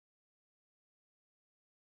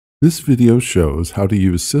This video shows how to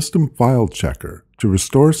use System File Checker to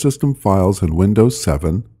restore system files in Windows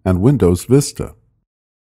 7 and Windows Vista.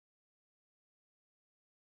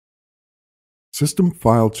 System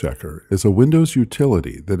File Checker is a Windows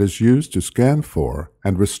utility that is used to scan for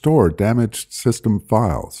and restore damaged system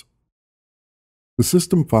files. The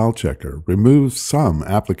System File Checker removes some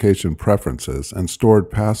application preferences and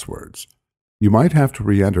stored passwords. You might have to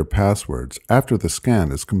re-enter passwords after the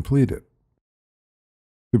scan is completed.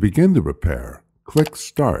 To begin the repair, click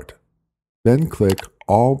Start, then click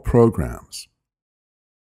All Programs.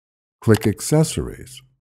 Click Accessories.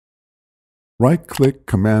 Right-click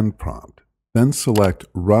Command Prompt, then select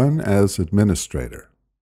Run as Administrator.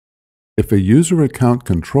 If a User Account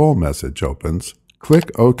Control message opens, click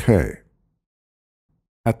OK.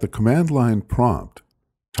 At the command line prompt,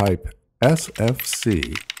 type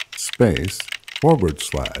sfc /scannow,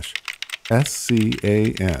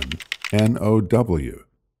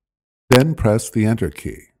 then press the Enter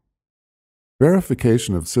key.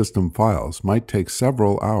 Verification of system files might take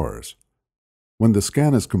several hours. When the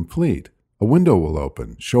scan is complete, a window will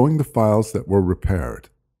open showing the files that were repaired.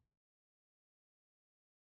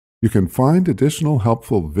 You can find additional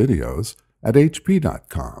helpful videos at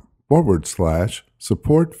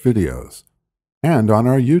hp.com/support videos and on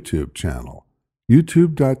our YouTube channel,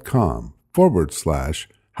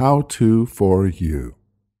 youtube.com/how-to-for-you.